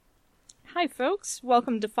Hi, folks.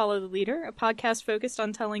 Welcome to Follow the Leader, a podcast focused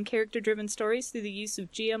on telling character-driven stories through the use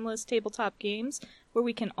of GM-less tabletop games where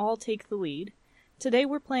we can all take the lead. Today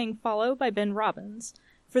we're playing Follow by Ben Robbins.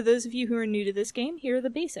 For those of you who are new to this game, here are the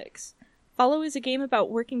basics. Follow is a game about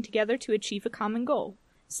working together to achieve a common goal.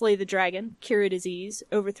 Slay the dragon, cure a disease,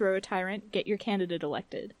 overthrow a tyrant, get your candidate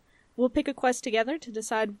elected. We'll pick a quest together to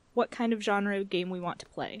decide what kind of genre game we want to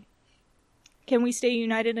play. Can we stay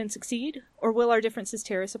united and succeed, or will our differences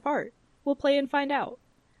tear us apart? We'll play and find out.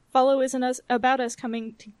 Follow isn't about us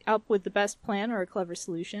coming up with the best plan or a clever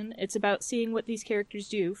solution. It's about seeing what these characters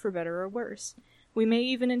do, for better or worse. We may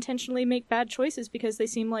even intentionally make bad choices because they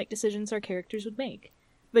seem like decisions our characters would make.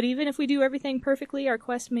 But even if we do everything perfectly, our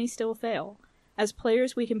quest may still fail. As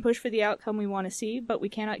players, we can push for the outcome we want to see, but we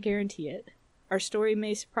cannot guarantee it. Our story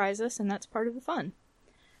may surprise us, and that's part of the fun.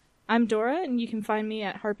 I'm Dora, and you can find me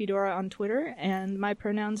at HarpyDora on Twitter, and my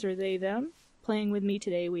pronouns are they, them. Playing with me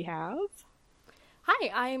today we have...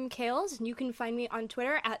 Hi, I'm Kales, and you can find me on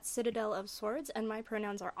Twitter at Citadel of Swords, and my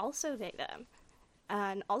pronouns are also they, them.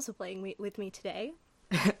 And also playing with me today...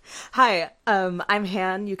 Hi, I'm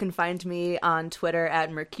Han. You can find me on Twitter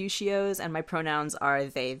at Mercutios, and my pronouns are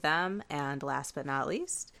they, them. And last but not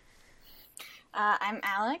least... I'm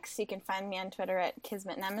Alex. You can find me on Twitter at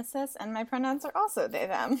Kismet Nemesis, and my pronouns are also they,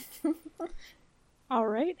 them. All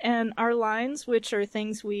right, and our lines, which are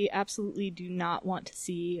things we absolutely do not want to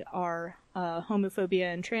see, are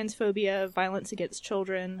homophobia and transphobia, violence against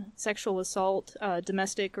children, sexual assault,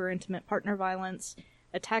 domestic or intimate partner violence,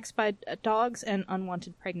 attacks by dogs, and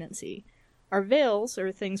unwanted pregnancy. Our veils, or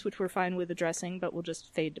things which we're fine with addressing but will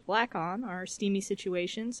just fade to black on, are steamy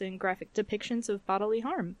situations and graphic depictions of bodily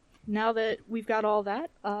harm. Now that we've got all that,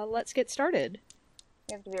 let's get started.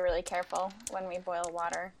 We have to be really careful when we boil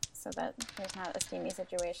water so that there's not a steamy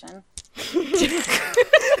situation.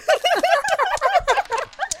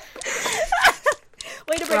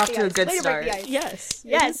 Way to break We're off the to a ice. good Way to start. break the ice. Yes.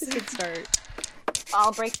 Yes. It is a good start.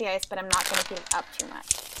 I'll break the ice, but I'm not going to heat it up too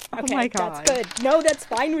much. Okay, Oh my God. that's good. No, that's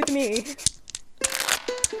fine with me.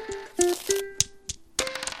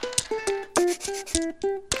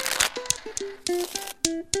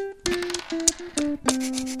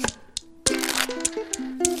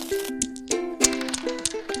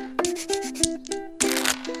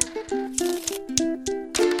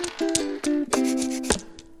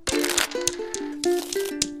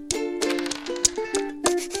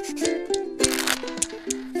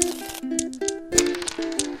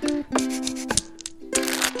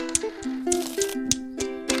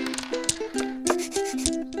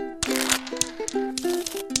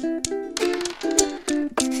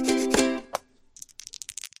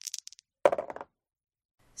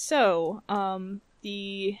 So,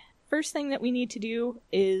 the first thing that we need to do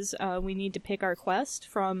is we need to pick our quest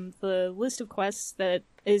from the list of quests that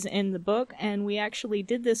is in the book, and we actually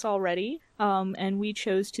did this already, and we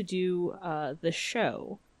chose to do the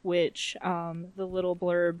show, which the little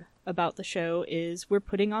blurb about the show is, we're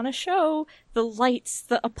putting on a show, the lights,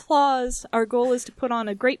 the applause, our goal is to put on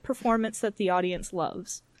a great performance that the audience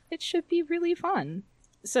loves. It should be really fun.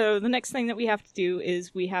 So the next thing that we have to do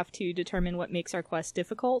is we have to determine what makes our quest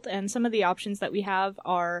difficult, and some of the options that we have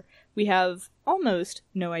are, we have almost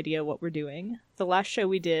no idea what we're doing. The last show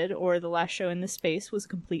we did, or the last show in this space, was a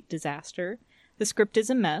complete disaster. The script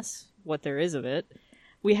is a mess, what there is of it.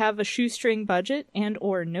 We have a shoestring budget and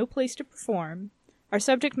or no place to perform. Our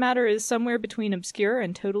subject matter is somewhere between obscure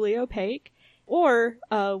and totally opaque, or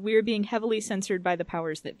we're being heavily censored by the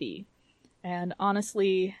powers that be. And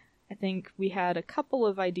honestly, I think we had a couple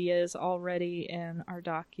of ideas already in our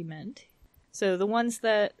document. So the ones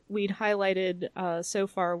that we'd highlighted so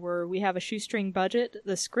far were, we have a shoestring budget,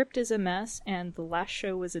 the script is a mess, and the last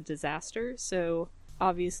show was a disaster. So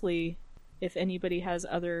obviously, if anybody has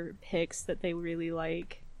other picks that they really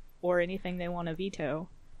like, or anything they want to veto.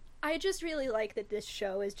 I just really like that this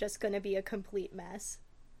show is just going to be a complete mess.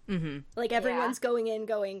 Mm-hmm. Like, everyone's going in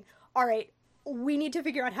going, all right, we need to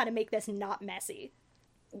figure out how to make this not messy.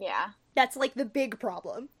 Yeah. That's, like, the big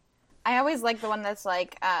problem. I always like the one that's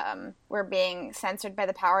like, we're being censored by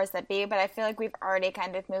the powers that be, but I feel like we've already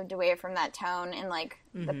kind of moved away from that tone in, like,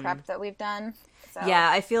 the prep that we've done. So. Yeah,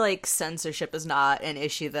 I feel like censorship is not an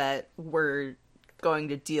issue that we're going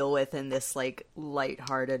to deal with in this, like,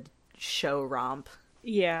 lighthearted show romp.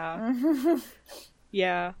 Yeah.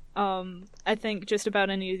 Yeah. I think just about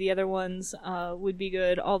any of the other ones would be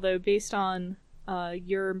good, although based on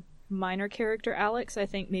your minor character, Alex, I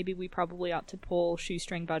think maybe we probably ought to pull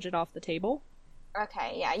shoestring budget off the table.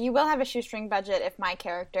 Okay, yeah, you will have a shoestring budget if my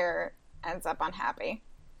character ends up unhappy.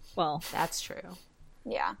 Well, That's true.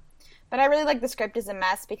 Yeah. But I really like the script is a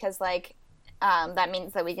mess because, like, that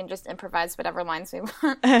means that we can just improvise whatever lines we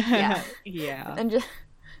want. Yeah. Yeah. And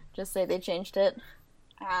just say they changed it.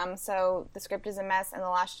 So the script is a mess and the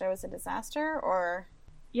last show is a disaster, or...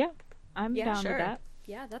 Yeah, I'm Yeah, down sure. with that.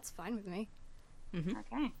 Yeah, that's fine with me.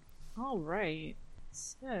 Okay. All right.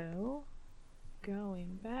 So,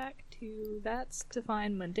 going back to that's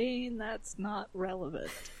defined mundane, that's not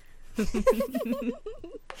relevant.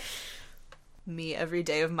 Me every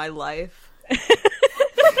day of my life.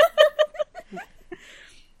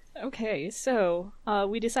 Okay, so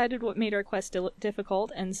we decided what made our quest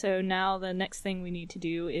difficult, and so now the next thing we need to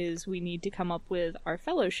do is we need to come up with our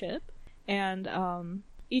fellowship, and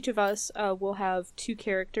each of us will have 2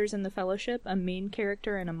 characters in the fellowship, a main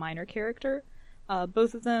character and a minor character.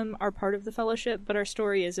 Both of them are part of the fellowship, but our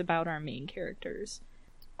story is about our main characters.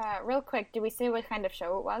 Real quick, did we say what kind of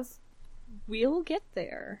show it was? We'll get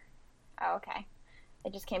there. Oh, okay.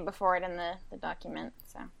 It just came before it in the document,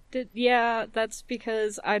 so... Yeah, that's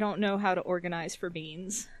because I don't know how to organize for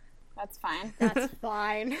beans. That's fine. That's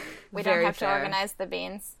fine. We Very don't have fair. to organize the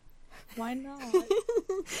beans. Why not?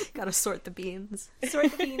 Gotta sort the beans.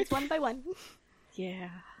 Sort the beans one by one. Yeah.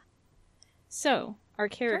 So, our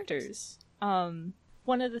characters. One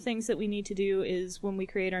of the things that we need to do is when we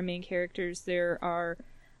create our main characters, there's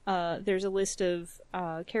a list of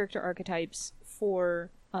character archetypes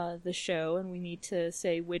for the show, and we need to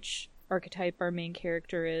say which archetype our main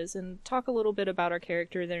character is, and talk a little bit about our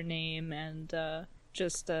character, their name, and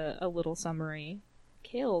just a little summary.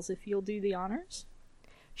 Kales, if you'll do the honors.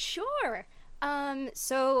 Sure.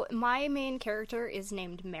 So my main character is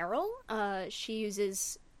named Meryl. She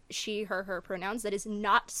uses she, her pronouns. That is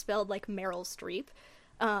not spelled like Meryl Streep,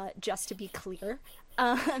 just to be clear.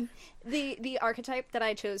 The archetype that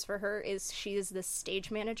I chose for her is she is the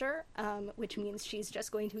stage manager, which means she's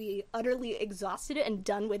just going to be utterly exhausted and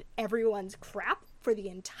done with everyone's crap for the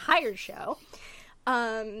entire show.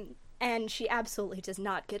 And she absolutely does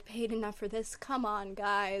not get paid enough for this. Come on,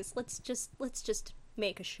 guys. Let's just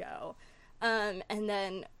make a show. And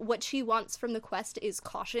then what she wants from the quest is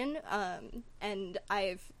caution. And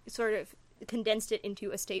I've sort of condensed it into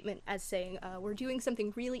a statement as saying, we're doing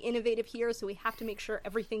something really innovative here, so we have to make sure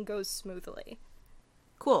everything goes smoothly.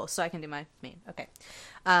 Cool, so I can do my main. Okay.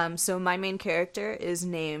 So my main character is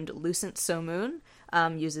named Lucent Somoon,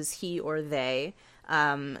 uses he or they.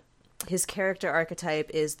 His character archetype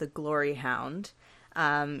is the Glory Hound.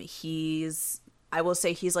 I will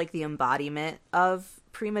say he's like the embodiment of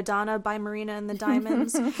Prima Donna by Marina and the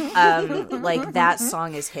Diamonds. Like, that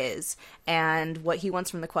song is his. And what he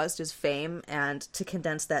wants from the quest is fame, and to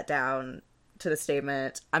condense that down to the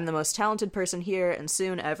statement, I'm the most talented person here, and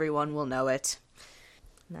soon everyone will know it.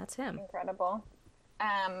 And that's him. Incredible.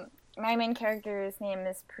 My main character's name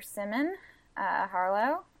is Persimmon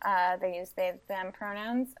Harlow. They use they, them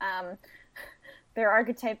pronouns. Their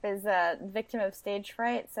archetype is a victim of stage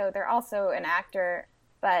fright, so they're also an actor,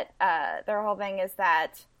 but their whole thing is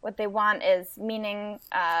that what they want is meaning,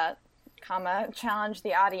 challenge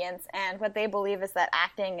the audience, and what they believe is that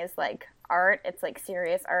acting is like art. It's like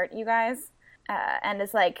serious art, you guys. And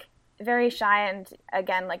is like very shy and,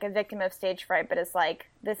 again, like a victim of stage fright, but it's like,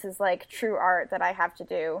 this is like true art that I have to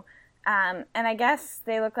do. And I guess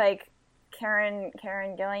they look like Karen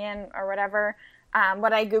Gillan or whatever.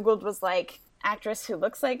 What I Googled was like actress who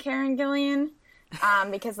looks like Karen Gillan,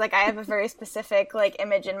 because like I have a very specific like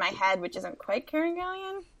image in my head which isn't quite Karen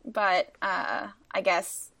Gillan, but I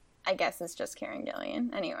guess it's just Karen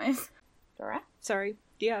Gillan. Anyways, Dora. Sorry.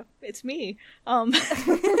 Yeah, it's me. The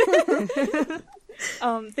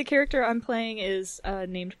character I'm playing is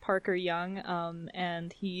named Parker Young,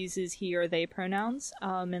 and he uses he or they pronouns,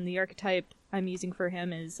 and the archetype I'm using for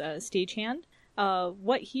him is stagehand.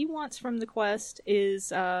 What he wants from the quest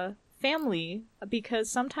is family,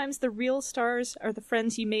 because sometimes the real stars are the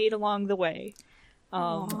friends you made along the way.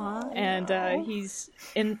 And he's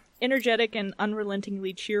energetic and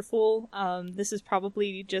unrelentingly cheerful. This is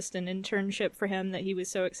probably just an internship for him that he was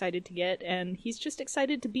so excited to get, and he's just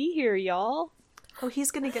excited to be here, y'all. Oh,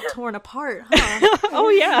 he's gonna get torn apart, huh? Oh,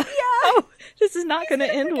 yeah. Oh, this is not gonna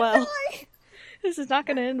end well. This is not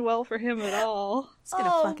gonna end well for him at all. He's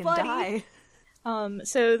gonna fucking die.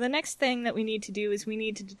 So the next thing that we need to do is we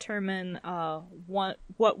need to determine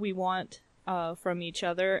what we want from each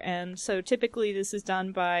other, and so typically this is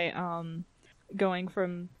done by going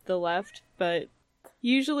from the left, but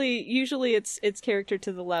usually it's character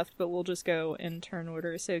to the left, but we'll just go in turn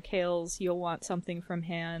order. So Kales, you'll want something from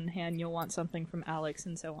Han, you'll want something from Alex,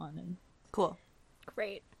 and so on. And Cool.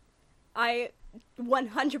 Great. I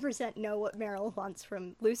 100% know what Meryl wants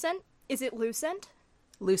from Lucent. Is it Lucent?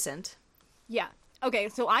 Lucent. Yeah. Okay,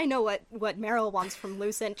 so I know what Meryl wants from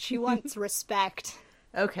Lucent. She wants respect.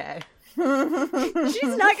 Okay.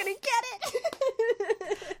 She's not gonna get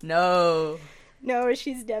it! No. No,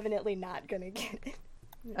 she's definitely not gonna get it.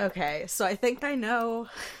 Okay, so I think I know...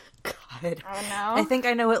 God. Oh no. I think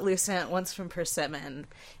I know what Lucent wants from Persimmon.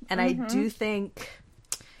 And I do think...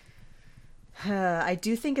 I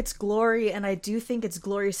do think it's Glory, and I do think it's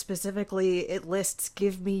Glory specifically. It lists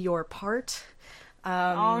 "Give me your part."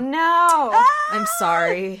 Oh no. I'm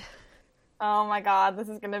sorry. Oh my god, this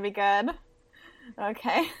is gonna be good.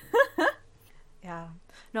 Okay. Yeah.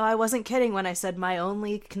 No, I wasn't kidding when I said my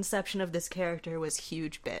only conception of this character was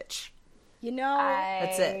huge bitch. You know,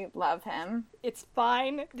 That's it. love him. it's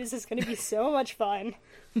fine. This is gonna be so much fun.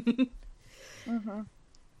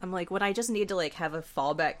 I'm like, when I just need to, like, have a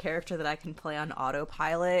fallback character that I can play on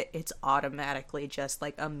autopilot, it's automatically just,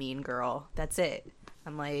 like, a mean girl. That's it.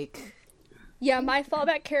 I'm like... Yeah, my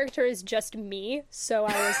fallback character is just me, so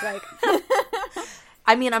I was like...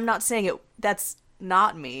 I mean, I'm not saying it... That's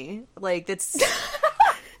not me. Like, that's...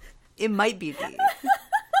 It might be me.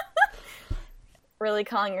 Really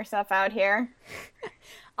calling yourself out here.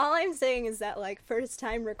 All I'm saying is that, like, first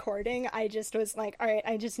time recording, I just was like, alright,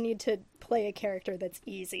 I just need to play a character that's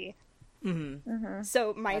easy.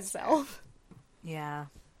 So, myself. Yeah.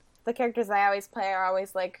 The characters I always play are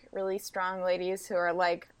always, like, really strong ladies who are,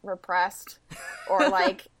 like, repressed. Or,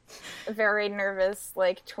 like, very nervous,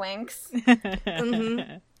 like, twinks.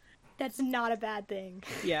 That's not a bad thing.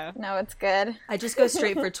 Yeah. No, it's good. I just go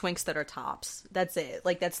straight for twinks that are tops. That's it.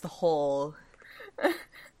 Like, that's the whole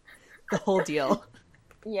deal.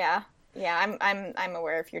 Yeah. Yeah, I'm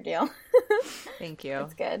aware of your deal. Thank you.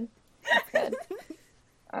 It's good. It's good.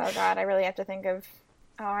 Oh god, I really have to think of...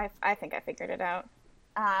 Oh, I think I figured it out.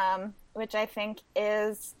 Which I think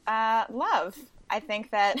is love. I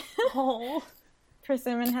think that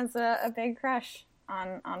Persimmon has a big crush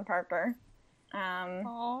on Parker.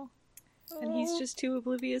 Aw. And he's just too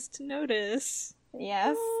oblivious to notice.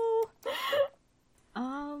 Yes.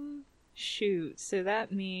 Shoot. So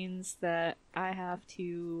that means that I have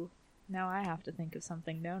to... Now I have to think of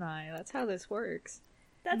something, don't I? That's how this works.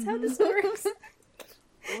 That's how this works.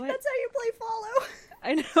 What? That's how you play Follow.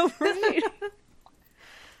 I know, right?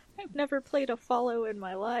 I've never played a follow in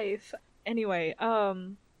my life. Anyway,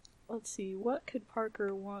 let's see. What could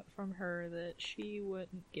Parker want from her that she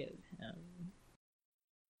wouldn't give him?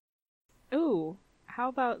 Ooh, how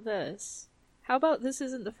about this? How about this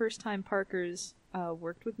isn't the first time Parker's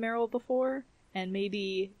worked with Meryl before, and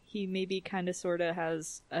maybe he kind of sort of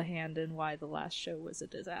has a hand in why the last show was a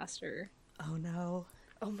disaster. Oh, no.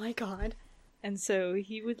 Oh my god. And so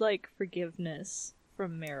he would like forgiveness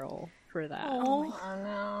from Meryl for that. Oh, Oh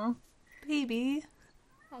no. baby.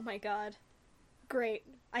 Oh my god. Great.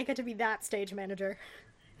 I get to be that stage manager.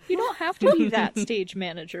 You don't have to be that stage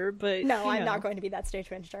manager, but No, you I'm know. not going to be that stage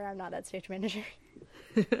manager. I'm not that stage manager.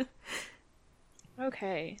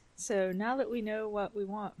 Okay, so now that we know what we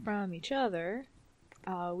want from each other,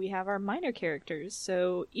 we have our minor characters.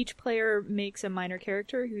 So each player makes a minor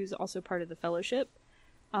character who's also part of the fellowship.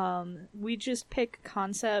 We just pick a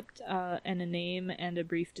concept and a name and a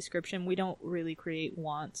brief description. We don't really create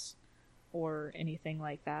wants or anything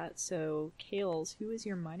like that. So, Kales, who is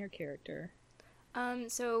your minor character?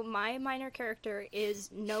 So my minor character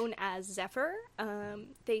is known as Zephyr.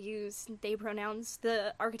 They use they pronouns.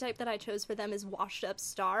 The archetype that I chose for them is washed up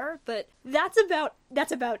star, but that's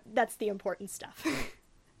the important stuff.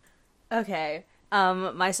 Okay.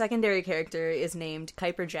 My secondary character is named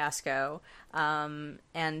Kuiper Jasko,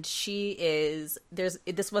 and she is,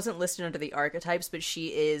 this wasn't listed under the archetypes, but she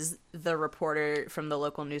is the reporter from the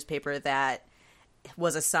local newspaper that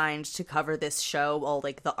was assigned to cover this show while,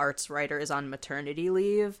 like, the arts writer is on maternity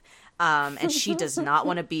leave, and she does not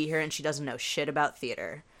want to be here, and she doesn't know shit about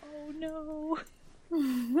theater. Oh no.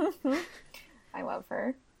 I love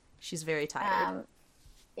her. She's very tired.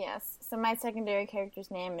 Yes. So my secondary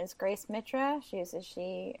character's name is Grace Mitra. She uses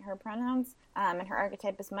she, her pronouns. And her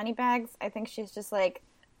archetype is Moneybags. I think she's just, like,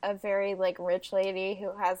 a very, like, rich lady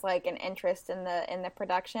who has, like, an interest in the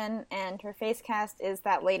production. And her face cast is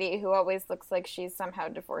that lady who always looks like she's somehow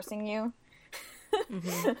divorcing you.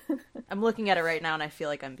 Mm-hmm. I'm looking at it right now, and I feel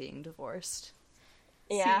like I'm being divorced.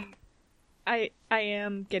 Yeah. I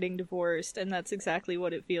am getting divorced, and that's exactly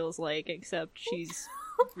what it feels like, except she's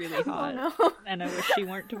really hot. Oh, no. And I wish she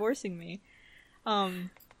weren't divorcing me.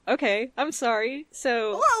 Okay, I'm sorry.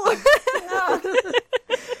 So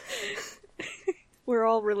we're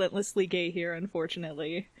all relentlessly gay here,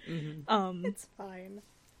 unfortunately. Mm-hmm. It's fine.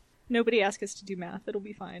 Nobody asked us to do math. It'll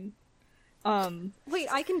be fine. Wait,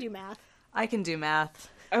 I can do math. I can do math.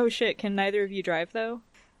 Oh shit, can neither of you drive, though?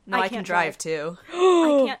 No, I can can't drive too.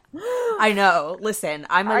 I can't. I know. Listen, you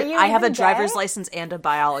I have a even driver's gay? license and a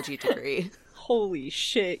biology degree. Holy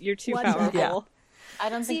shit, you're too What the powerful. hell? I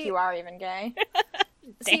don't think See- you are even gay.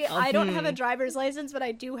 See, Damn. I don't have a driver's license, but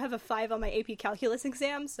I do have a 5 on my AP Calculus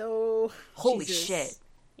exam, so... Holy Jesus. shit.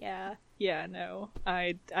 Yeah. Yeah, no.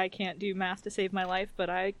 I can't do math to save my life, but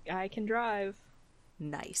I can drive.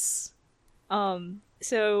 Nice.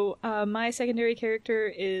 So my secondary character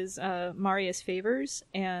is Marius Favors,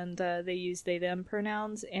 and they use they them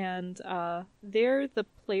pronouns, and they're the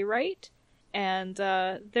playwright, and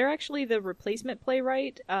they're actually the replacement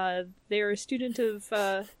playwright. They're a student of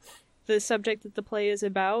the subject that the play is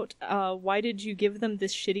about. Why did you give them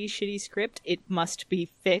this shitty script? It must be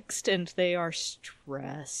fixed, and they are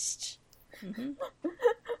stressed. I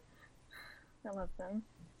love them.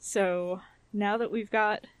 So now that we've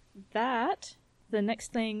got that, the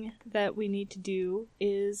next thing that we need to do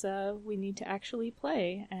is we need to actually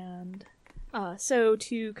play. And so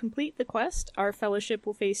to complete the quest, our fellowship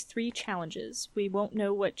will face 3 challenges. We won't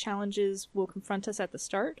know what challenges will confront us at the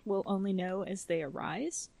start. We'll only know as they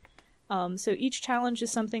arise. So each challenge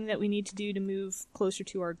is something that we need to do to move closer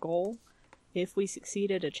to our goal. If we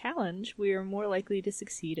succeed at a challenge, we are more likely to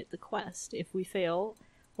succeed at the quest. If we fail,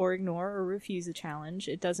 or ignore or refuse a challenge,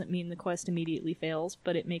 it doesn't mean the quest immediately fails,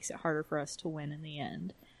 but it makes it harder for us to win in the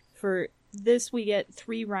end. For this, we get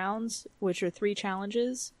 3 rounds, which are 3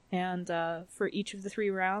 challenges, and for each of the 3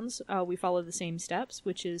 rounds, we follow the same steps,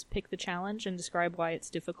 which is pick the challenge and describe why it's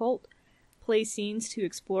difficult, play scenes to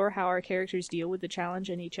explore how our characters deal with the challenge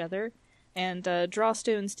and each other, and draw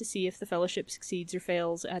stones to see if the Fellowship succeeds or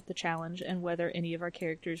fails at the challenge and whether any of our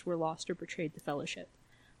characters were lost or betrayed the Fellowship.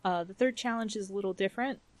 The third challenge is a little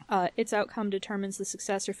different. Its outcome determines the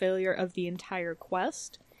success or failure of the entire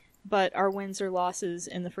quest, but our wins or losses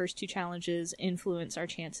in the first 2 challenges influence our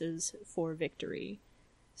chances for victory.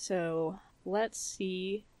 So let's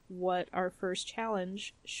see what our first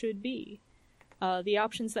challenge should be. The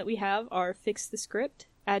options that we have are fix the script,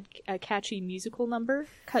 add a catchy musical number,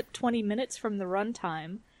 cut 20 minutes from the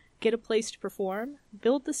runtime, get a place to perform,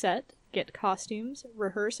 build the set, get costumes,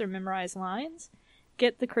 rehearse or memorize lines,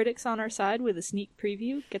 get the critics on our side with a sneak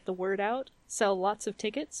preview, get the word out, sell lots of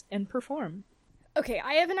tickets, and perform. Okay,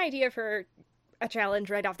 I have an idea for a challenge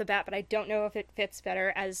right off the bat, but I don't know if it fits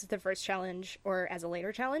better as the first challenge or as a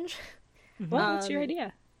later challenge. Well, what's your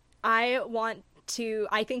idea? I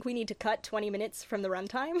think we need to cut 20 minutes from the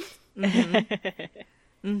runtime. I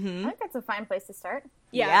think that's a fine place to start.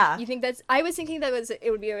 Yeah. You think that's... I was thinking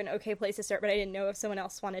it would be an okay place to start, but I didn't know if someone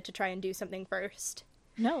else wanted to try and do something first.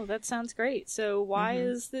 No, that sounds great. So why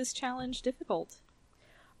is this challenge difficult?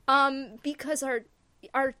 Because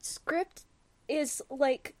our script is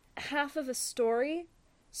like half of a story,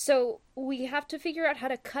 so we have to figure out how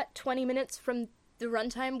to cut 20 minutes from the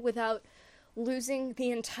runtime without losing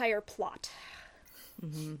the entire plot.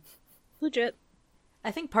 Legit.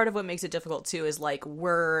 I think part of what makes it difficult too is like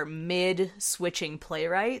we're mid switching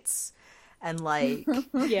playwrights, and like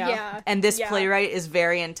Yeah. and this Yeah. playwright is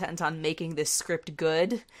very intent on making this script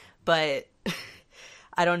good, but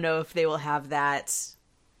I don't know if they will have that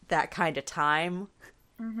kind of time.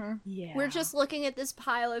 Yeah. We're just looking at this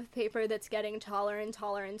pile of paper that's getting taller and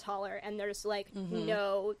taller and taller, and there's like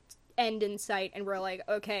no end in sight, and we're like,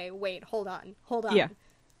 okay, wait, hold on. Yeah.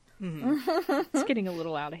 It's getting a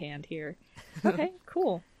little out of hand here. Okay,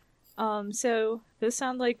 cool. So those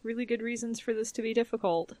sound like really good reasons for this to be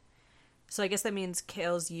difficult. So I guess that means,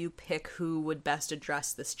 Kales, you pick who would best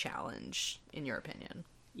address this challenge, in your opinion.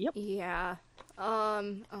 Yep. Yeah. Oh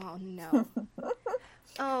no.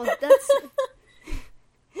 Oh, that's...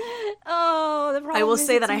 Oh, the problem I will is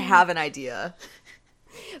say it's that I me. have an idea.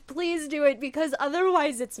 Please do it, because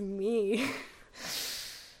otherwise it's me.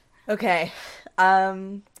 Okay.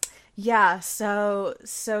 Yeah, so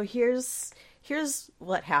here's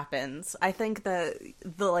what happens. I think the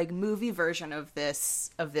like movie version of this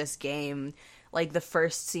game, like the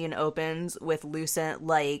first scene opens with Lucent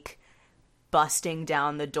like busting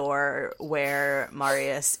down the door where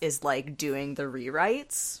Marius is like doing the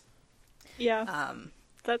rewrites. Yeah.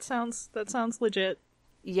 That sounds legit.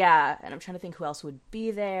 Yeah, and I'm trying to think who else would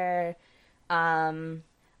be there. I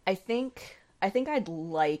think I'd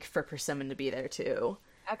like for Persimmon to be there too.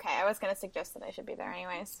 Okay, I was going to suggest that I should be there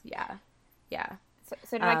anyways. Yeah. So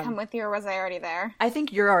did I come with you, or was I already there? I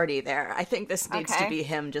think you're already there. I think this needs to Okay. be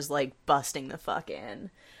him just like busting the fuck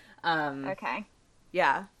in. Okay.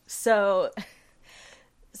 Yeah. So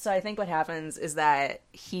I think what happens is that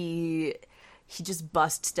he just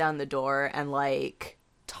busts down the door and like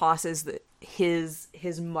tosses his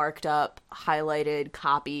marked up highlighted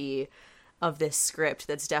copy of this script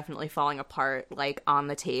that's definitely falling apart, like, on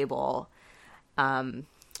the table, and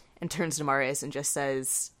turns to Marius and just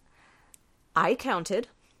says, I counted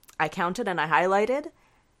and I highlighted,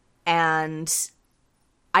 and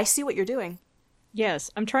I see what you're doing.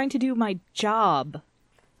 Yes, I'm trying to do my job.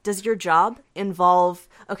 Does your job involve...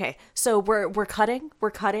 Okay, so we're cutting.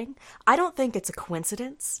 I don't think it's a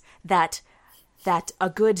coincidence that a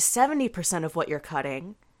good 70% of what you're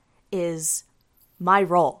cutting is my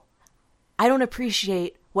role. I don't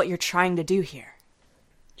appreciate what you're trying to do here.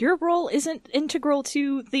 Your role isn't integral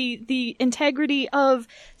to the integrity of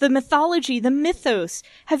the mythology, the mythos.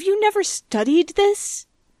 Have you never studied this?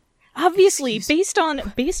 Obviously, based on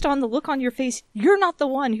the look on your face, you're not the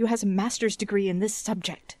one who has a master's degree in this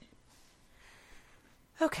subject.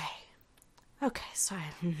 Okay, sorry.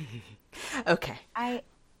 Okay. I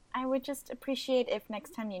would just appreciate if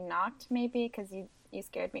next time you knocked, maybe, because you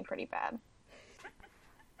scared me pretty bad.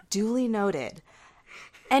 Duly noted.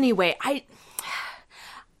 Anyway,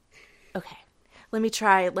 okay. Let me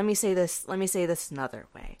say this another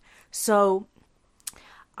way. So,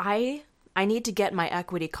 I need to get my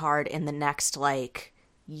equity card in the next, like,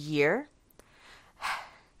 year.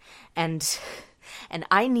 And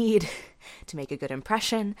I need to make a good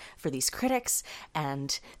impression for these critics,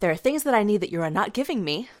 and there are things that I need that you are not giving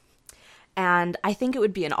me. And I think it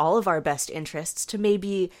would be in all of our best interests to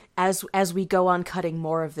maybe, as we go on cutting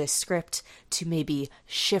more of this script, to maybe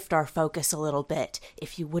shift our focus a little bit,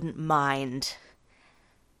 if you wouldn't mind.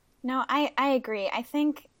 No, I agree. I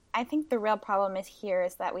think the real problem is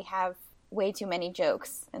that we have way too many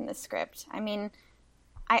jokes in this script. I mean,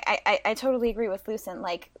 I totally agree with Lucent.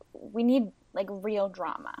 Like, we need, like, real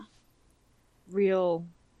drama. Real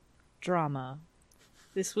drama.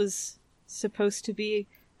 This was supposed to be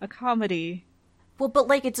a comedy. Well, but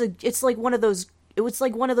like it's like one of those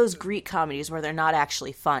Greek comedies where they're not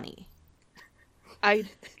actually funny. I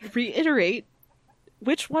reiterate,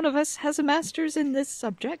 which one of us has a master's in this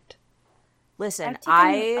subject? Listen,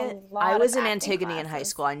 I was in Antigone in high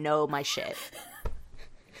school. I know my shit.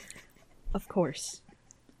 Of course.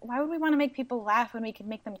 Why would we want to make people laugh when we could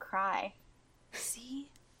make them cry? See?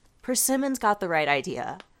 Persimmon's got the right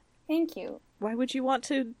idea. Thank you. Why would you want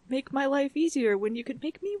to make my life easier when you could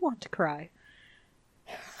make me want to cry?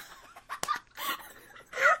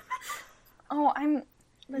 Oh, I'm...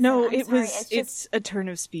 Listen, No, I'm sorry. it's a turn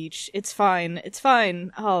of speech. It's fine.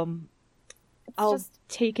 I'll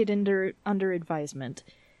take it under advisement.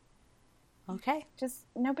 Okay. Just,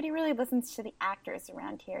 nobody really listens to the actors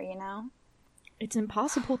around here, you know? It's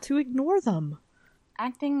impossible to ignore them.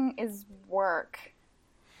 Acting is work.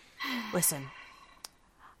 Listen,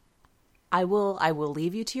 I will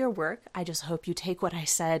leave you to your work. I just hope you take what I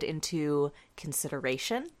said into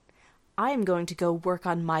consideration. I am going to go work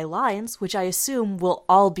on my lines, which I assume will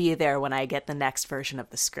all be there when I get the next version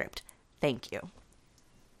of the script. Thank you.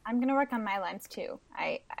 I'm going to work on my lines too.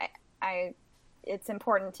 It's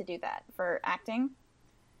important to do that for acting.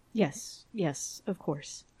 Yes, of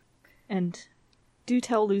course. And do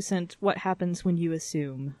tell Lucent what happens when you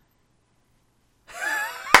assume.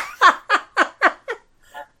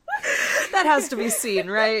 That has to be seen,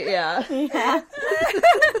 right? Yeah. Yeah.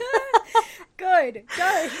 Good.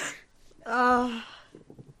 Oh,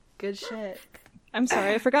 good shit. I'm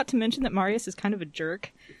sorry, I forgot to mention that Marius is kind of a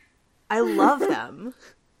jerk. I love them.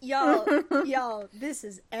 Y'all, this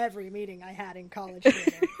is every meeting I had in college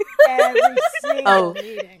theater. Every single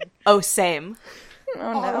meeting. Oh, same.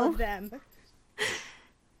 All of them.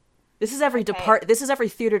 This is every this is every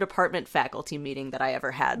theater department faculty meeting that I ever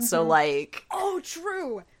had. Mm-hmm. So like, oh,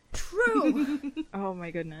 true. Oh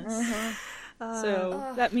my goodness.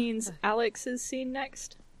 So that means Alex is seen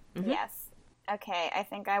next. Mm-hmm. Yes. Okay. I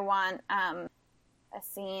think I want a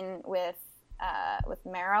scene with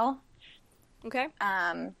Meryl. Okay.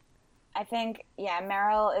 I think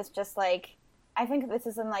Meryl is just like, I think this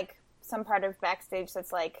is in like some part of backstage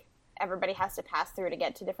that's like everybody has to pass through to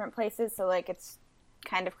get to different places, so like it's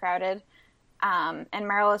kind of crowded. And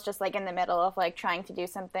Meryl is just like in the middle of like trying to do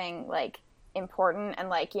something like important and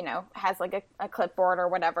like, you know, has like a clipboard or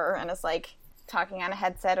whatever and is like talking on a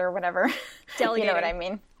headset or whatever. Delegating. You know what I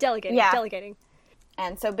mean? Delegating.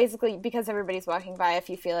 And so basically, because everybody's walking by, if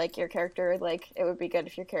you feel like your character, like, it would be good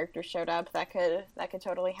if your character showed up, that could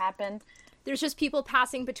totally happen. There's just people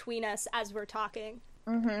passing between us as we're talking.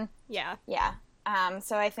 Mm-hmm. Yeah. Yeah.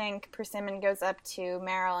 So I think Persimmon goes up to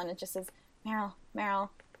Meryl and it just says, Meryl.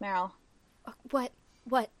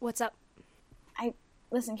 What's up?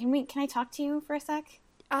 Listen, can I talk to you for a sec?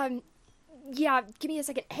 Yeah, give me a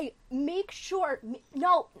second. Hey, make sure,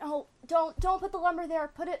 no, don't put the lumber there.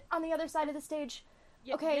 Put it on the other side of the stage.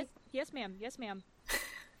 Yeah, okay. Yes, ma'am.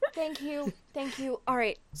 Thank you. All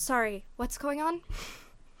right, sorry. What's going on?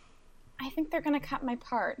 I think they're gonna cut my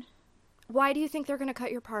part. Why do you think they're gonna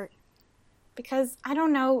cut your part? Because, I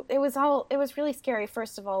don't know, it was really scary,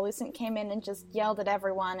 first of all. Lucent came in and just yelled at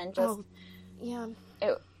everyone and just... Oh, yeah.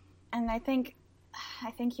 And I think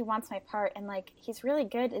he wants my part, and, like, he's really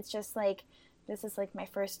good. It's just, like, this is, like, my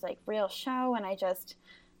first, like, real show, and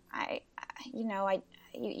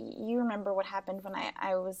you remember what happened when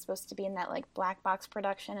I was supposed to be in that, like, black box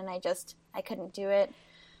production, and I couldn't do it.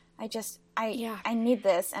 I need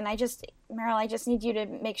this, and Meryl, I just need you to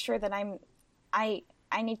make sure that I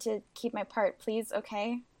need to keep my part, please,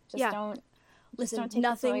 okay? Don't take nothing.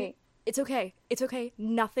 this away. It's okay.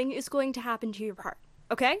 Nothing is going to happen to your part,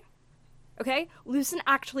 okay? Okay? Lucent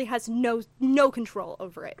actually has no control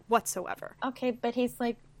over it whatsoever. Okay, but he's,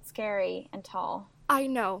 like, scary and tall. I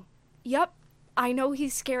know. Yep. I know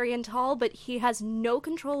he's scary and tall, but he has no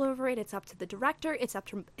control over it. It's up to the director. It's up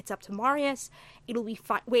to Marius. It'll be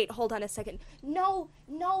fine. Wait, hold on a second. No,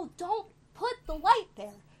 don't put the light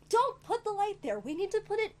there. Don't put the light there. We need to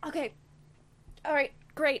put it... Okay. All right,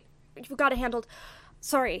 great. You've got it handled.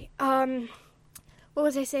 Sorry. What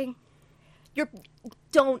was I saying?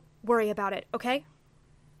 Don't worry about it, okay?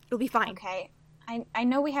 It'll be fine. Okay. I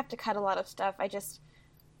know we have to cut a lot of stuff.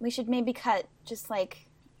 We should maybe cut just, like...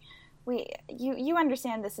 You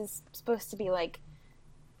understand this is supposed to be, like,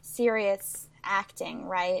 serious acting,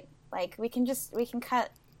 right? Like, we can cut,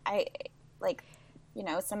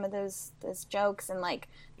 some of those jokes, and, like,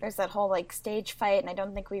 there's that whole, like, stage fight, and I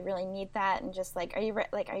don't think we really need that, and just, like, are you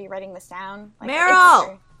writing this down? Like,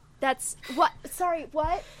 Meryl! That's, what? Sorry,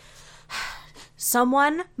 what?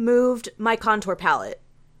 Someone moved my contour palette.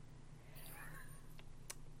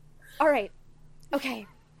 Alright. Okay.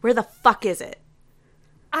 Where the fuck is it?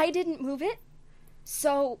 I didn't move it,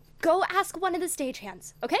 so go ask one of the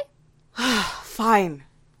stagehands, okay? Fine.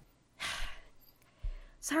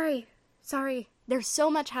 Sorry. There's so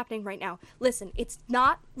much happening right now. Listen, it's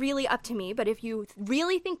not really up to me, but if you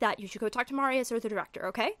really think that, you should go talk to Marius or the director,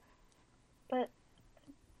 okay? But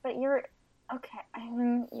you're... Okay, I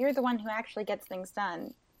mean, you're the one who actually gets things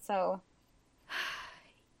done, so...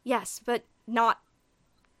 Yes, but not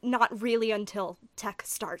really until tech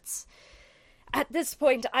starts. At this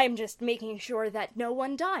point, I'm just making sure that no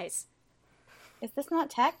one dies. Is this not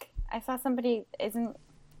tech? I saw somebody isn't...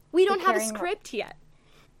 We don't have a script yet.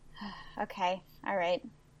 Okay, all right.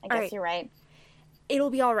 I guess you're right. It'll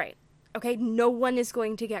be all right, okay? No one is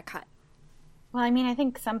going to get cut. Well, I mean, I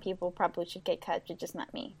think some people probably should get cut, but just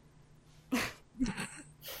not me.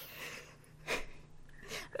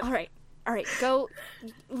 All right. Go,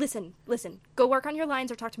 listen. Go work on your lines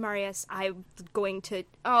or talk to Marius. I'm going to...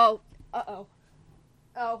 Oh,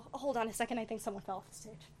 hold on a second. I think someone fell off the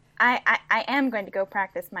stage. I am going to go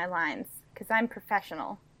practice my lines, because I'm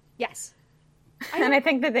professional. Yes. And I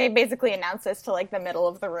think that they basically announced this to, like, the middle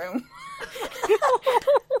of the room.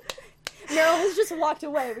 Meryl has just walked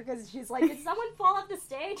away because she's like, did someone fall off the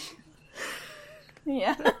stage?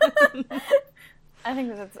 Yeah. I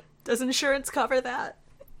think that's... Does insurance cover that?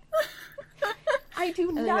 I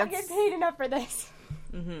do not get paid enough for this.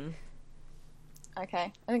 Mm-hmm.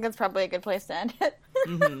 Okay. I think that's probably a good place to end it.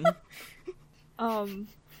 Mm-hmm.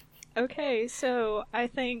 Okay, so I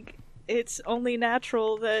think it's only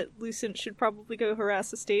natural that Lucent should probably go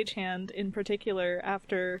harass a stagehand in particular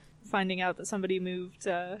after finding out that somebody moved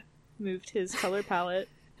his color palette.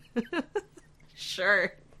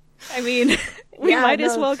 Sure. I mean, we might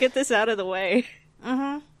as well get this out of the way.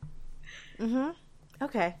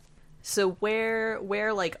 Okay. So where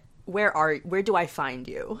do I find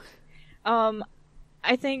you?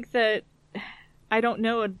 I think that I don't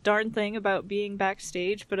know a darn thing about being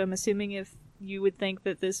backstage, but I'm assuming if you would think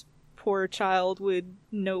that this poor child would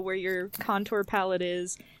know where your contour palette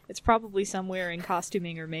is, it's probably somewhere in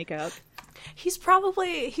costuming or makeup. He's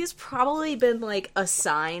probably been, like,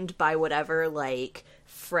 assigned by whatever, like,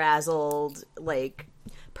 frazzled, like,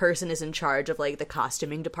 person is in charge of, like, the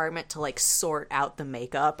costuming department to, like, sort out the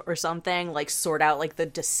makeup or something. Like, sort out, like, the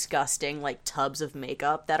disgusting, like, tubs of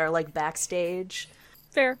makeup that are, like, backstage.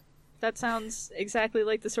 Fair. That sounds exactly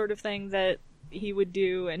like the sort of thing that he would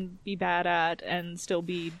do and be bad at and still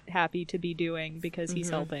be happy to be doing because he's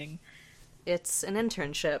helping. It's an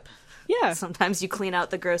internship. Yeah. Sometimes you clean out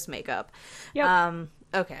the gross makeup. Yep.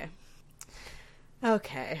 Okay.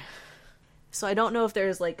 So I don't know if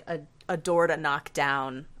there's, like, a door to knock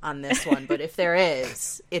down on this one, but if there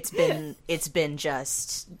is, it's been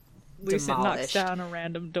just Lucent knocks demolished. down a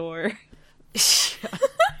random door.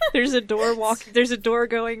 There's a door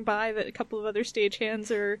going by that a couple of other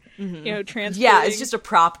stagehands are, transporting. Yeah, it's just a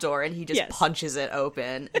prop door, and he just punches it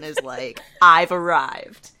open and is like, I've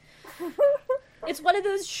arrived. It's one of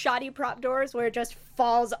those shoddy prop doors where it just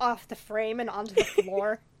falls off the frame and onto the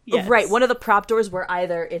floor. Yes. Right, one of the prop doors where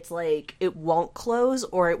either it's like it won't close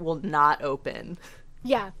or it will not open.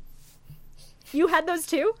 Yeah. You had those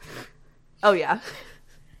too? Oh yeah.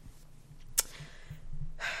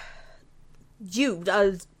 You,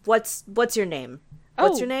 what's your name?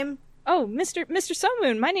 What's your name? Oh, Mr.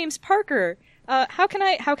 Somoon, my name's Parker. How can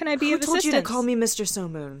I be Who of told assistance? you to call me Mr.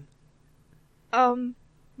 Somoon?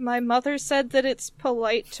 My mother said that it's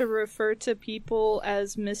polite to refer to people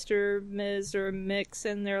as Mr., Ms., or Mix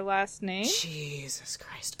in their last name. Jesus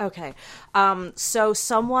Christ. Okay. So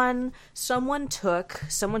someone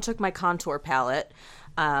took my contour palette,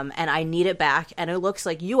 and I need it back, and it looks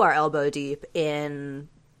like you are elbow deep in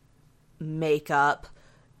makeup.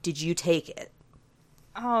 Did you take it?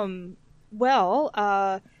 Well,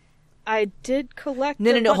 I did collect...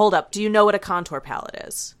 No, hold up. Do you know what a contour palette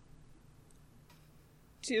is?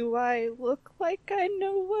 Do I look like I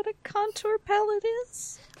know what a contour palette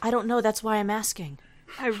is? I don't know, that's why I'm asking.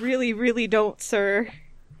 I really, really don't, sir.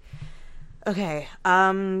 Okay,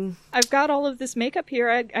 I've got all of this makeup here.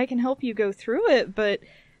 I can help you go through it, but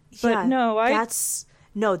yeah, no,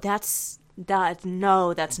 that's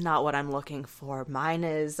not what I'm looking for. Mine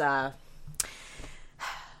is, that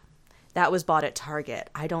was bought at Target.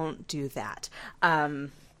 I don't do that.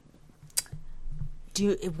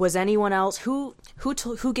 Was anyone else who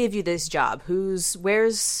gave you this job?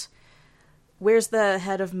 Where's the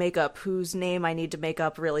head of makeup whose name I need to make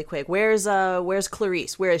up really quick? Where's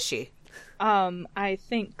Clarice? Where is she? I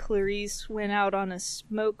think Clarice went out on a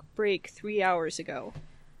smoke break 3 hours ago.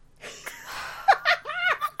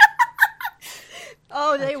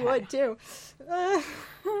 Oh, they would too.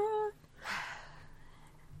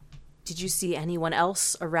 Did you see anyone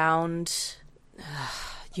else around?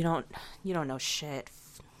 You don't know shit.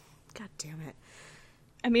 God damn it.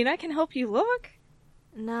 I mean, I can help you look.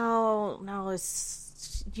 No,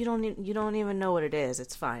 it's you don't even know what it is.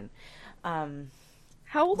 It's fine.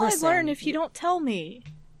 How will I learn if you don't tell me?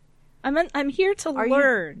 I'm here to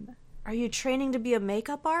learn. Are you training to be a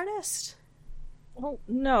makeup artist? Well,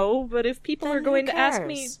 no, but if people Then are going who to ask cares?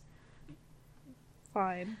 me,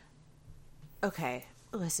 fine. Okay,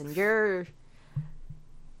 listen, you're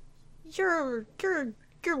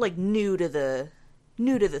like new to the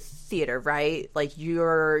theater, right? Like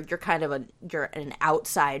you're kind of you're an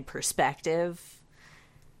outside perspective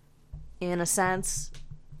in a sense.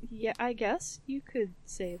 Yeah, I guess you could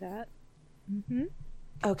say that. Mm-hmm.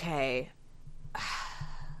 Okay.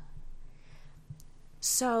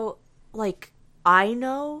 So, like, I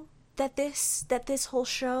know that this whole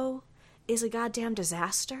show is a goddamn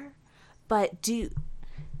disaster, but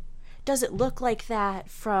does it look like that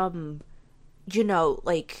from,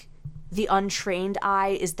 like, the untrained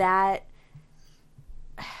eye? Is that...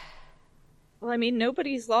 Well, I mean,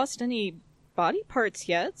 nobody's lost any body parts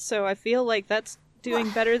yet, so I feel like that's doing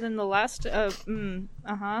better than the last,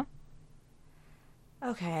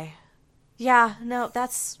 Okay. Yeah, no,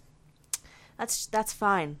 that's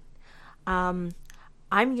fine. I'm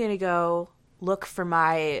gonna go look for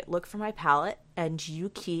my palette, and you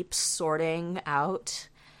keep sorting out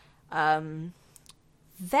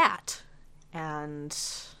that. And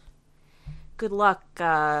good luck.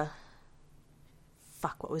 Fuck,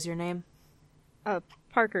 what was your name?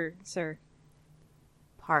 Parker, sir.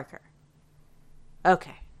 Parker.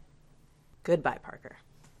 Okay. Goodbye, Parker.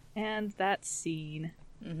 And that scene.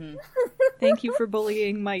 Mm-hmm. Thank you for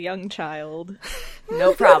bullying my young child.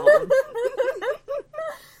 No problem.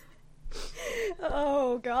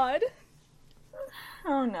 Oh, God.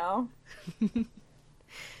 Oh, no.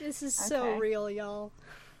 This is so real, y'all.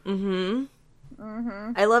 Mm-hmm.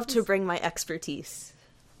 Mm-hmm. I love to bring my expertise.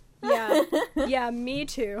 Yeah. Yeah, me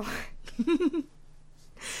too.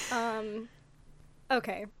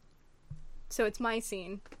 Okay. So it's my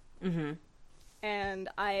scene. Mm-hmm. And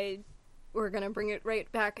we're gonna bring it right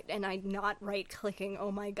back, and I'm not right-clicking,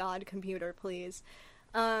 oh my god, computer, please.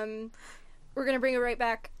 We're gonna bring it right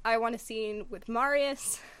back. I want a scene with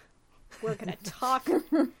Marius. We're gonna talk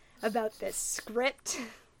about this script.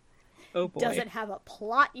 Oh boy. Doesn't have a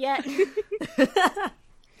plot yet.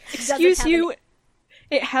 Excuse you,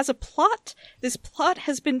 it has a plot. This plot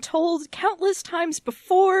has been told countless times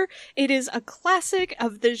before. It is a classic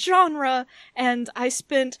of the genre, and I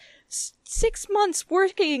spent 6 months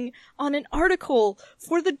working on an article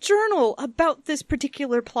for the journal about this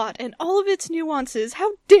particular plot and all of its nuances.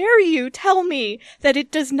 How dare you tell me that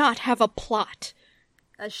it does not have a plot?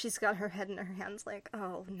 She's got her head in her hands like,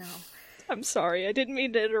 oh no. I'm sorry, I didn't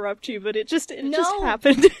mean to interrupt you, but it just No.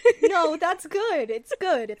 happened. No, that's good. It's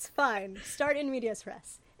good. It's fine. Start in medias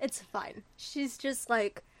res. It's fine. She's just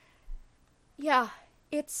like, Yeah,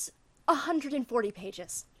 it's 140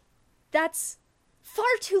 pages. That's far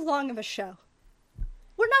too long of a show.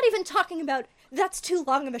 We're not even talking about that's too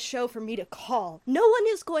long of a show for me to call. No one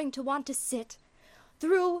is going to want to sit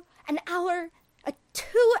through a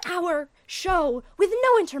 2-hour show with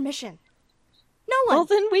no intermission. No one. Well,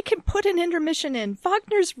 then we can put an intermission in.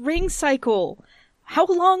 Wagner's Ring Cycle. How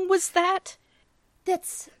long was that?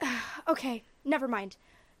 That's... okay, never mind.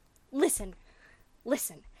 Listen.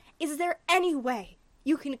 Is there any way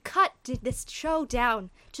you can cut this show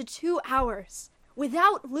down to 2 hours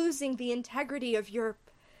without losing the integrity of your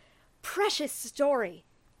precious story?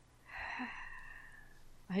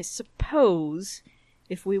 I suppose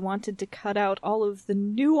if we wanted to cut out all of the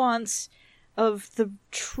nuance of the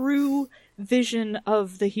true vision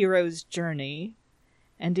of the hero's journey,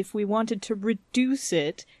 and if we wanted to reduce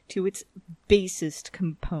it to its basest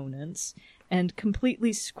components and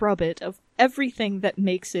completely scrub it of everything that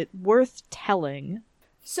makes it worth telling.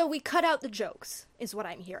 So we cut out the jokes, is what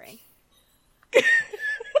I'm hearing.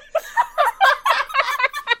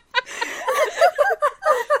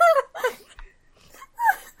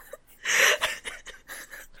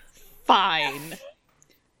 Fine.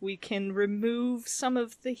 We can remove some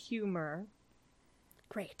of the humor.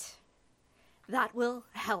 Great. That will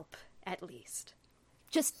help, at least.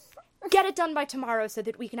 Just get it done by tomorrow so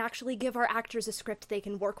that we can actually give our actors a script they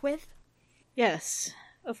can work with. Yes,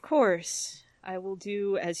 of course. I will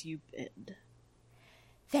do as you bid.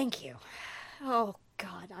 Thank you. Oh,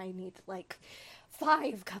 God, I need,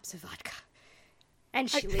 5 cups of vodka. And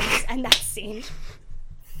she leaves, and that's scene.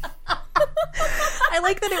 I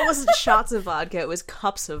like that it wasn't shots of vodka, it was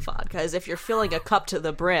cups of vodka, as if you're filling a cup to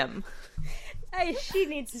the brim. She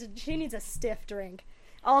needs a stiff drink.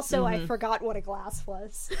 Also, I forgot what a glass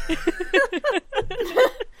was.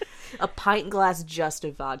 A pint glass just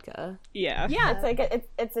of vodka. Yeah. Yeah. It's like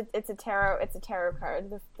it's a tarot card.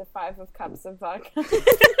 The 5 of cups of vodka.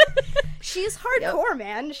 She's hardcore,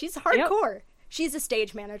 man. She's hardcore. Yep. She's a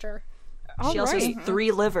stage manager. She also has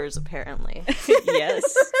 3 livers, apparently.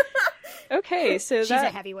 Yes. Okay, so she's a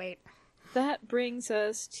heavyweight. That brings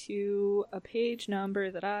us to a page number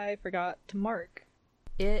that I forgot to mark.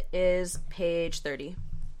 It is page 30.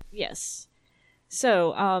 Yes.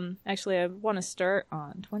 So, actually, I want to start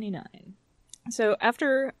on 29. So,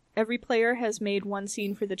 after every player has made one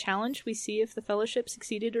scene for the challenge, we see if the Fellowship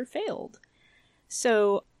succeeded or failed.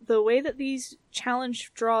 So, the way that these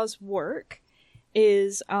challenge draws work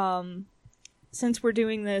is, since we're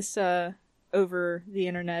doing this over the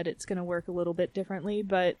internet, it's going to work a little bit differently,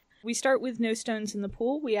 but we start with no stones in the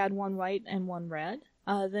pool. We add 1 white and 1 red.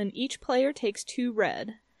 Then each player takes 2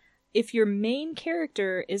 red. If your main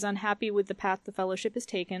character is unhappy with the path the Fellowship has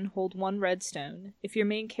taken, hold 1 red stone. If your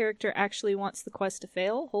main character actually wants the quest to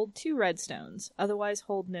fail, hold 2 red stones. Otherwise,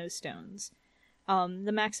 hold no stones.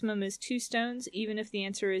 The maximum is 2 stones, even if the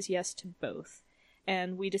answer is yes to both.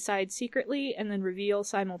 And we decide secretly and then reveal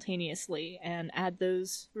simultaneously and add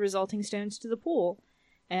those resulting stones to the pool.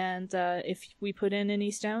 And if we put in any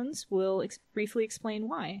stones, we'll briefly explain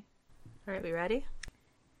why. All right, we ready?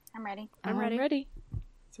 I'm ready. I'm ready.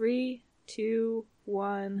 3, 2,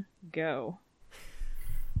 1, go.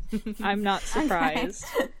 I'm not surprised.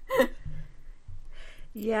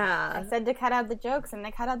 Yeah. I said to cut out the jokes, and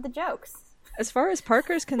they cut out the jokes. As far as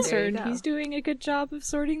Parker's concerned, go. he's doing a good job of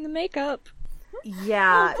sorting the makeup.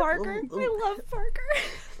 Yeah. Oh, Parker. I love Parker.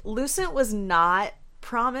 Lucent was not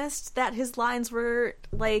promised that his lines were,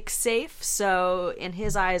 safe, so in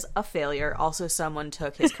his eyes, a failure. Also, someone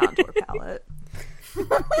took his contour palette.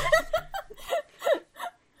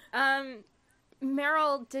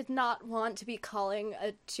 Meryl did not want to be calling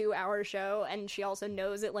a 2-hour show, and she also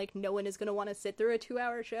knows that, no one is going to want to sit through a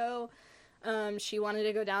 2-hour show. She wanted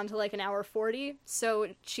to go down to, an hour 40, so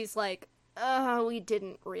she's like, we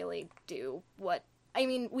didn't really do what... I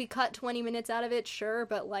mean, we cut 20 minutes out of it, sure,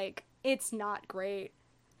 but, it's not great.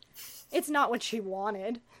 It's not what she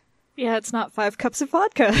wanted. Yeah, it's not 5 cups of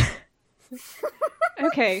vodka.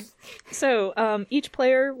 Okay, so each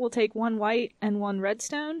player will take 1 white and 1 red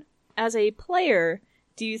stone. As a player,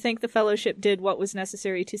 do you think the Fellowship did what was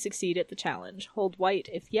necessary to succeed at the challenge? Hold white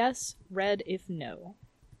if yes, red if no.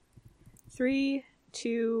 3,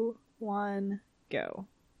 2, 1, go.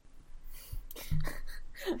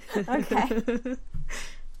 Okay.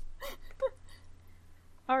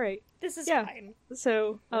 All right. This is Yeah. fine.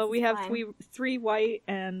 So we have fine. 3 white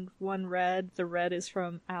and 1 red. The red is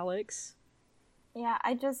from Alex. Yeah,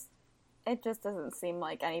 it just doesn't seem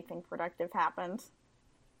like anything productive happened.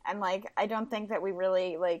 And, I don't think that we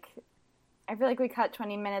really, I feel like we cut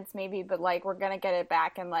 20 minutes maybe, but, we're gonna get it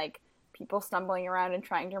back and, people stumbling around and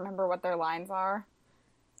trying to remember what their lines are.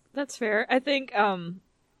 That's fair. I think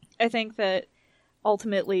that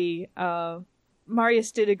ultimately,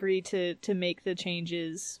 Marius did agree to make the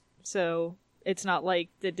changes, so it's not like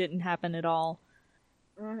that didn't happen at all.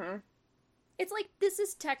 Mm-hmm. It's like, this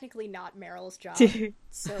is technically not Meryl's job.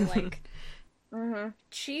 So, like,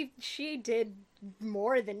 she did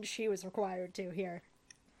more than she was required to here.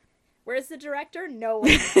 Where's the director? No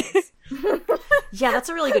one knows. Yeah, that's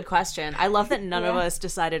a really good question. I love that none of us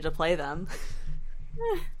decided to play them.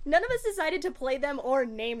 None of us decided to play them or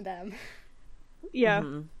name them. Yeah.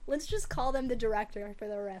 Let's just call them the director for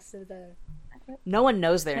the rest of the... No one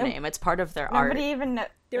knows their name. It's part of their art. Nobody even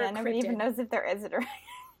nobody even cryptid. knows if there is a director.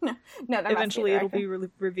 No, there Eventually must it'll be a be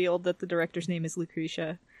revealed that the director's name is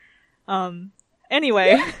Lucretia.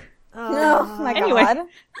 Anyway. Oh my Anyway. god.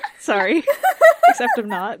 Sorry. Except I'm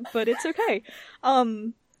not, but it's okay.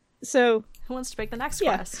 So, Who wants to pick the next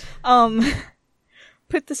quest?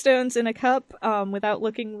 put the stones in a cup. Without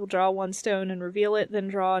looking, we'll draw one stone and reveal it, then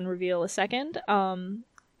draw and reveal a second.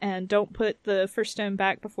 And don't put the first stone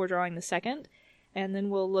back before drawing the second. And then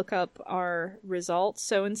we'll look up our results.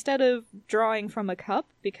 So instead of drawing from a cup,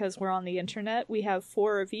 because we're on the internet, we have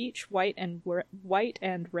 4 of each, white and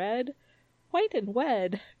red. White and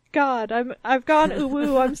wed. God, I've gone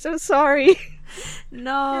uwu. I'm so sorry.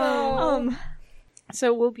 No.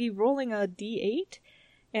 So we'll be rolling a d8,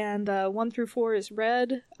 and 1 through 4 is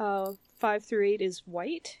red, 5 through 8 is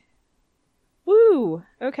white. Woo!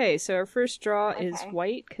 Okay, so our first draw is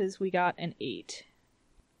white, because we got an 8.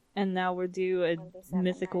 And now we'll do a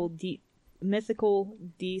mythical D7,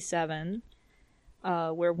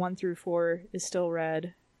 where 1 through 4 is still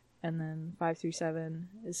red, and then 5 through 7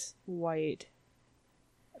 is white.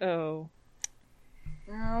 Oh.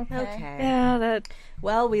 Okay. Yeah, that...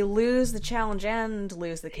 Well, we lose the challenge and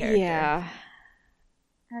lose the character. Yeah.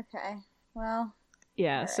 Okay. Well.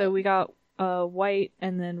 Yeah, so we got white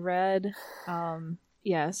and then red.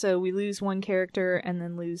 Yeah, so we lose one character and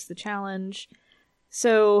then lose the challenge.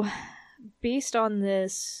 So, based on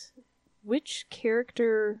this, which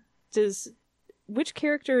character does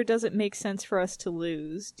it make sense for us to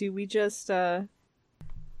lose? Do we just,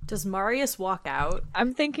 Does Marius walk out?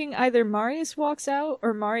 I'm thinking either Marius walks out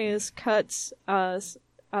or Marius cuts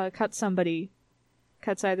somebody.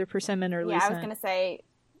 Cuts either Persimmon or Lucent. Yeah, I was gonna say.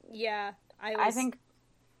 Yeah, I think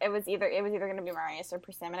it was either gonna be Marius or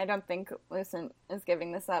Persimmon. I don't think Lucent is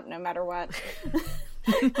giving this up, no matter what.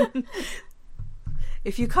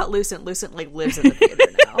 If you cut Lucent like lives in the theater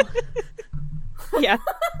now. Yeah.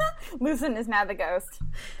 Lucent is now the ghost.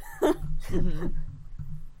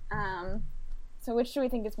 So which do we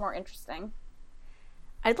think is more interesting?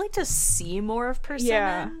 I'd like to see more of Persimmon.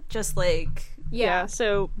 Yeah. Just like, Yeah,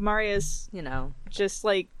 so Marius you know. just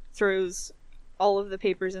like throws all of the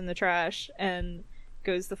papers in the trash and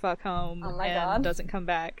goes the fuck home Oh my and God. doesn't come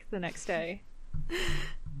back the next day.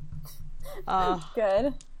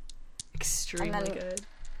 Good. Extremely And then- good.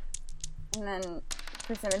 And then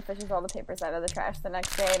Persimmon fishes all the papers out of the trash the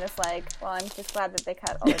next day and is like, well, I'm just glad that they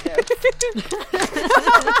cut all the jokes.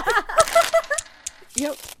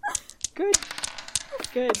 Yep. Good.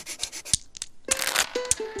 Good.